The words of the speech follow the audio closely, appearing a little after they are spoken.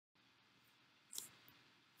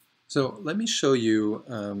So let me show you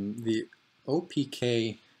the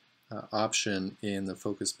OPK option in the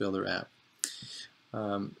Focus Builder app.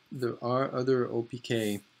 There are other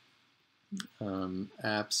OPK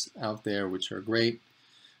apps out there which are great.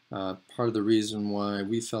 Part of the reason why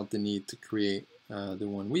we felt the need to create the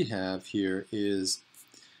one we have here is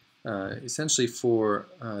essentially for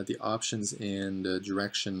the options and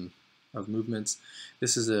direction of movements.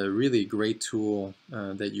 This is a really great tool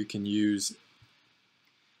that you can use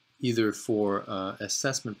either for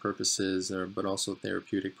assessment purposes but also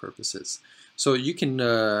therapeutic purposes. So you can,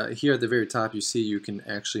 here at the very top you see you can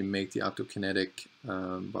actually make the optokinetic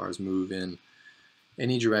bars move in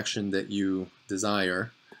any direction that you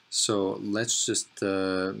desire. So let's just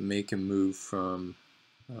make a move from,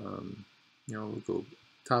 we'll go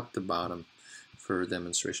top to bottom for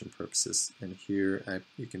demonstration purposes. And here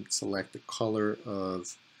you can select the color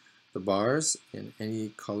of the bars in any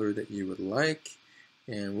color that you would like.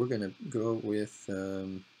 And we're going to go with,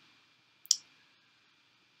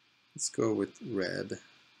 let's go with red.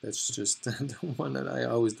 That's just the one that I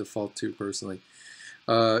always default to personally.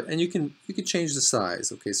 And you can change the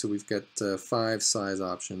size. Okay, so we've got 5 size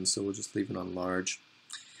options, so we'll just leave it on large.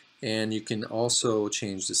 And you can also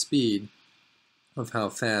change the speed of how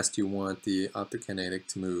fast you want the optokinetic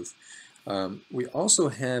to move. We also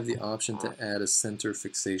have the option to add a center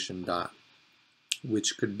fixation dot,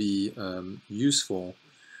 which could be useful,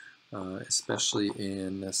 especially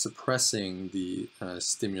in suppressing the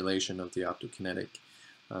stimulation of the optokinetic.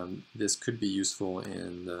 This could be useful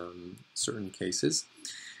in certain cases.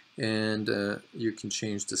 And you can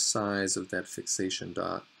change the size of that fixation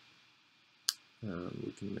dot.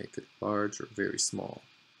 We can make it large or very small.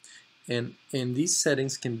 And these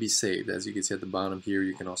settings can be saved. As you can see at the bottom here,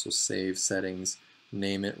 you can also save settings,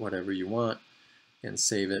 name it whatever you want, and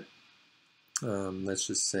save it. Let's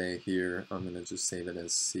just say here, I'm going to just save it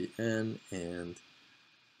as CN, and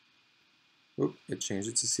whoop, it changed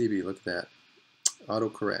it to CB. Look at that.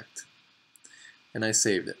 Autocorrect. And I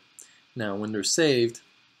saved it. Now, when they're saved,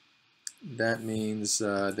 that means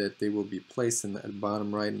that they will be placed in the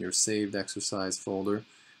bottom right in your saved exercise folder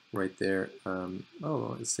right there.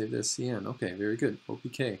 Oh, it's saved as CN. Okay, very good.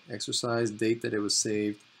 OPK, exercise, date that it was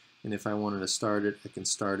saved, and if I wanted to start it, I can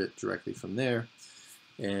start it directly from there.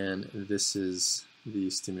 And this is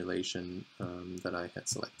the stimulation that I had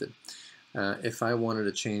selected. If I wanted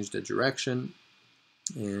to change the direction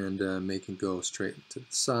and make it go straight to the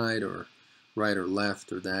side or right or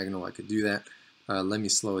left or diagonal, I could do that. Let me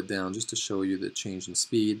slow it down just to show you the change in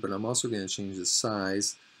speed, but I'm also going to change the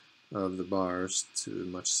size of the bars to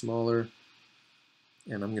much smaller,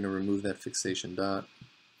 and I'm going to remove that fixation dot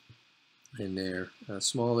in there.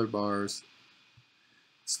 Smaller bars,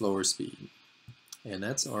 slower speed. And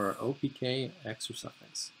that's our OPK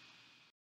exercise.